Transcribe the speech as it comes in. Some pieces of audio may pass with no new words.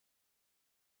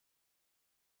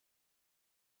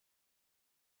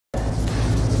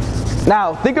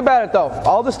Now, think about it though.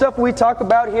 All the stuff we talk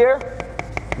about here,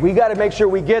 we got to make sure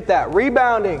we get that.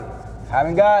 Rebounding,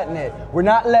 haven't gotten it. We're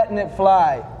not letting it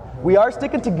fly. We are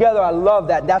sticking together. I love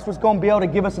that. That's what's going to be able to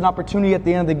give us an opportunity at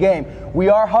the end of the game. We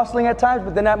are hustling at times,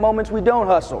 but then at moments we don't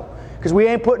hustle because we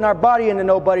ain't putting our body into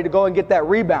nobody to go and get that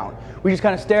rebound. We just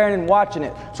kind of staring and watching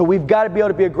it. So we've got to be able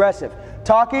to be aggressive.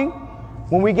 Talking,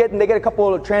 when they get a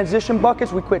couple of transition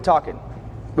buckets, we quit talking.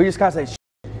 We just kind of say,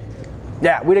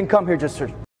 yeah, we didn't come here just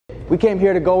for we came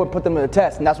here to go and put them to the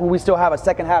test, and that's what we still have a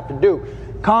second half to do.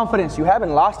 Confidence, you haven't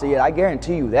lost it yet, I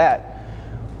guarantee you that.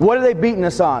 What are they beating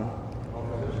us on?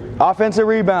 Offensive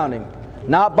rebounding,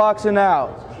 not boxing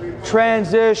out,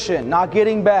 transition, not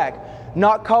getting back,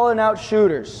 not calling out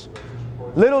shooters.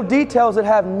 Little details that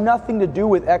have nothing to do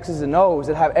with X's and O's,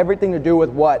 that have everything to do with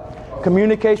what?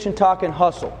 Communication, talk, and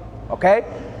hustle, okay?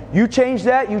 You change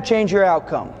that, you change your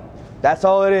outcome. That's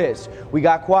all it is. We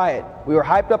got quiet. We were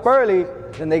hyped up early,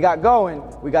 then they got going,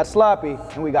 we got sloppy,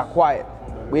 and we got quiet.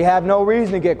 We have no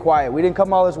reason to get quiet. We didn't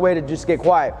come all this way to just get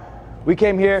quiet. We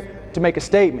came here to make a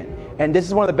statement. And this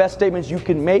is one of the best statements you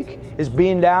can make, is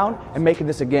being down and making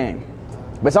this a game.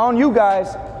 But it's on you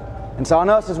guys, and it's on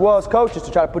us as well as coaches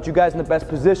to try to put you guys in the best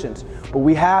positions. But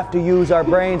we have to use our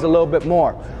brains a little bit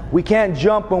more. We can't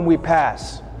jump when we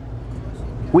pass.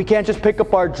 We can't just pick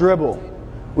up our dribble.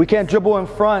 We can't dribble in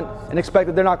front and expect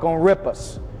that they're not going to rip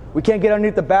us. We can't get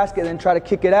underneath the basket and try to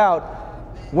kick it out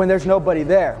when there's nobody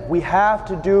there. We have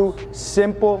to do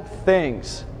simple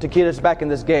things to get us back in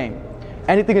this game.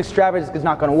 Anything extravagant is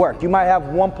not going to work. You might have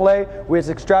one play where it's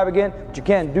extravagant, but you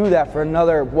can't do that for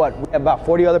another, what, we have about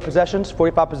 40 other possessions,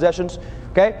 45 possessions,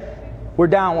 okay? We're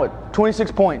down, what, 26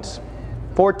 points,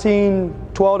 12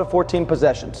 to 14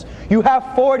 possessions. You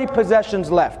have 40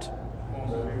 possessions left.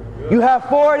 You have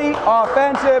 40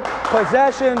 offensive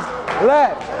possessions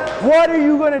left. What are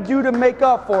you going to do to make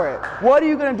up for it? What are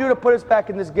you going to do to put us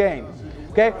back in this game?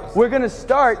 Okay, we're going to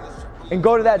start and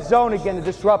go to that zone again to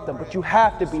disrupt them. But you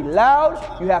have to be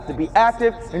loud, you have to be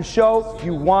active, and show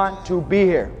you want to be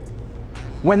here.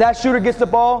 When that shooter gets the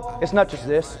ball, it's not just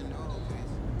this.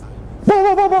 Boom,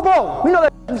 boom, boom, boom, boom. We know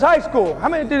that since high school. How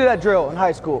many did that drill in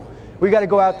high school? We got to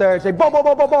go out there and say, boom, boom,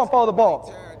 boom, boom, boom, follow the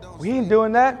ball. We ain't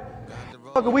doing that.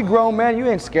 We grown, man. You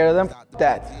ain't scared of them.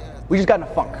 That. We just got in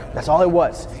a funk. That's all it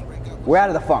was. We're out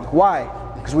of the funk. Why?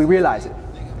 Because we realize it.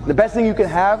 The best thing you can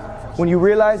have when you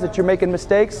realize that you're making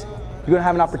mistakes, you're going to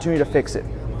have an opportunity to fix it.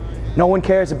 No one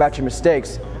cares about your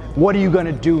mistakes. What are you going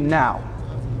to do now?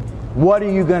 What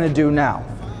are you going to do now?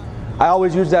 I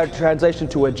always use that translation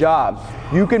to a job.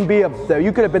 You could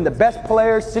have been the best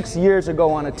player 6 years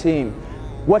ago on a team.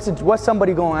 What's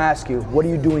somebody going to ask you? What are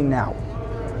you doing now?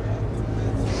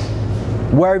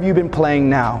 Where have you been playing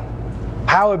now?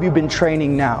 How have you been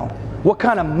training now? What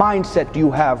kind of mindset do you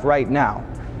have right now?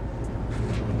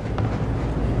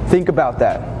 Think about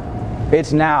that.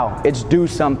 It's now. It's do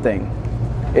something.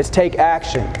 It's take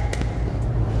action.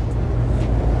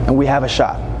 And we have a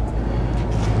shot.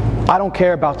 I don't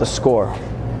care about the score.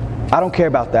 I don't care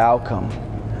about the outcome.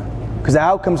 Because the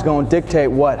outcome's going to dictate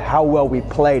what? How well we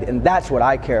played. And that's what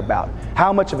I care about.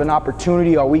 How much of an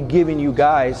opportunity are we giving you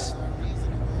guys?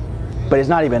 But it's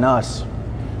not even us.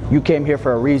 You came here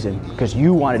for a reason, because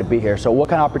you wanted to be here. So what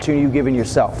kind of opportunity are you giving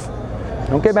yourself?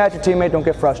 Don't get mad at your teammate, don't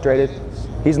get frustrated.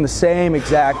 He's in the same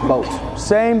exact boat.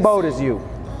 Same boat as you.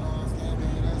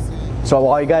 So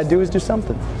all you gotta do is do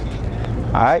something.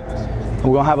 Alright?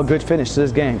 We're gonna have a good finish to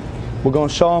this game. We're gonna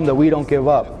show them that we don't give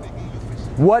up.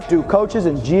 What do coaches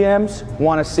and GMs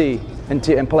want to see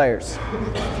in players?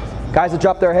 Guys that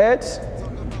drop their heads,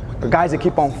 or guys that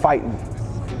keep on fighting?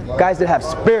 Guys that have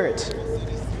spirit.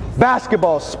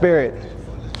 Basketball spirit,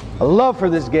 a love for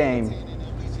this game.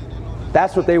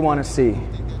 That's what they want to see.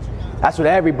 That's what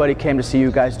everybody came to see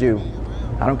you guys do.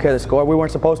 I don't care the score. We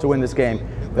weren't supposed to win this game.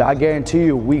 But I guarantee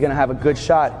you we're going to have a good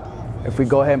shot if we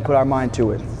go ahead and put our mind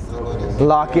to it.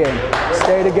 Lock in.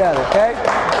 Stay together, okay?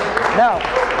 Now,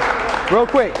 real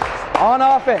quick, on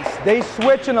offense, they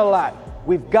switching a lot.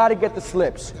 We've got to get the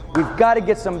slips. We've got to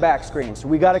get some back screens.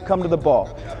 We got to come to the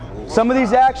ball. Some of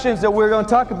these actions that we're going to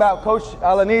talk about, Coach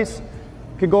Alanis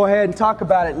can go ahead and talk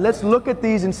about it. Let's look at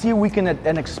these and see if we can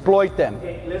exploit them.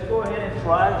 Okay, let's go ahead and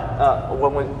try.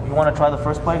 You want to try the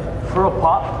first play? For a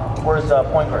pop, where's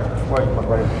point guard? Where are you, point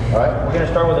guard? All right. We're going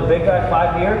to start with a big guy,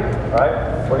 5 here. All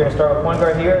right. We're going to start with point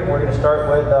guard here. We're going to start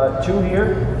with 2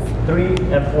 here,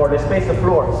 3 and 4. They space the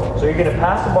floor. So you're going to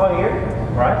pass the ball here.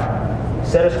 All right.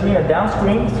 Set a screen, a down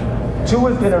screen. 2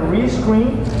 is going to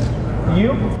re-screen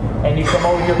you, and you come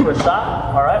over here for a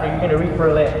shot, all right, and you're going to read for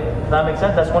a layup. Does that make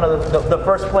sense? That's one of the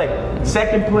first play.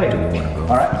 second play.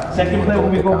 All right, second play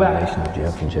when we go back.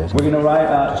 We're gonna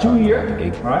ride 2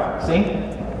 here. All right, see?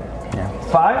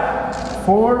 5,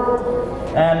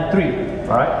 4, and 3.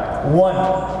 All right, 1.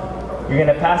 You're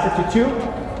gonna pass it to 2.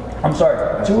 I'm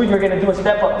sorry, 2. You're gonna do a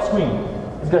step up screen.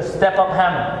 It's gonna step up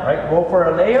hammer. All right, go for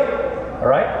a layup. All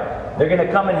right, they're gonna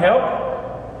come and help.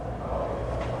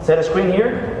 Set a screen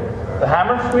here. The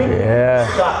hammer screen. Yeah.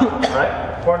 Shot. All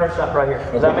right, corner shot right here.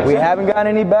 Does that make sense? We haven't got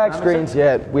any back screens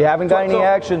yet. We haven't got any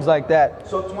actions like that.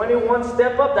 So 21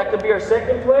 step up. That could be our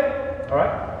second play. All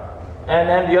right, and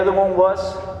then the other one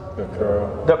was.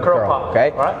 The curl pop.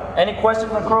 Okay. All right. Any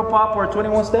questions on curl pop or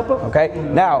 21 step up? Okay.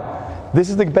 Now, this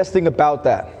is the best thing about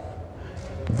that.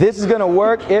 This is going to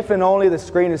work if and only the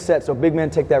screen is set, so big men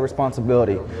take that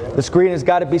responsibility. The screen has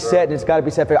got to be set, and it's got to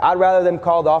be set. I'd rather them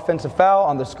call the offensive foul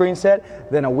on the screen set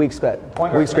than a weak screen,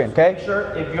 okay?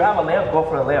 Sure, if you have a layup, go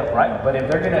for the layup, right? But if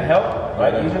they're going to help,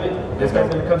 right, usually this guy's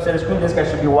going to come set a screen, this guy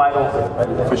should be wide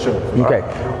open. Right? For sure. Okay.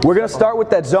 We're going to start with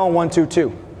that zone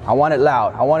 1-2-2. I want it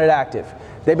loud. I want it active.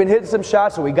 They've been hitting some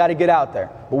shots, so we got to get out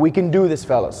there. But we can do this,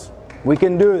 fellas. We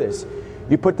can do this.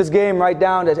 You put this game right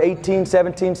down to 18,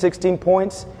 17, 16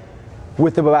 points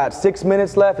with about 6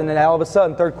 minutes left, and then all of a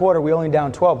sudden, third quarter, we only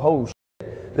down 12. Oh,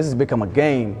 shit. This has become a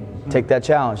game. Take that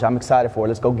challenge. I'm excited for it.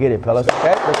 Let's go get it, fellas.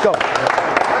 Okay, let's go.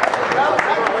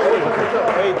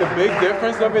 Hey, the big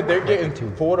difference of it, they're getting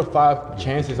 4 to 5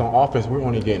 chances on offense. We're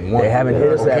only getting 1. They haven't hit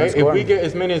us that. If we get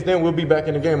as many as them, we'll be back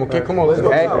in the game. Okay, come on, let's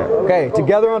go. Okay,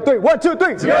 together on 3. 1, 2,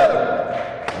 3. Together.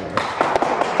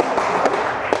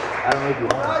 I don't know if you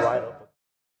want to slide over.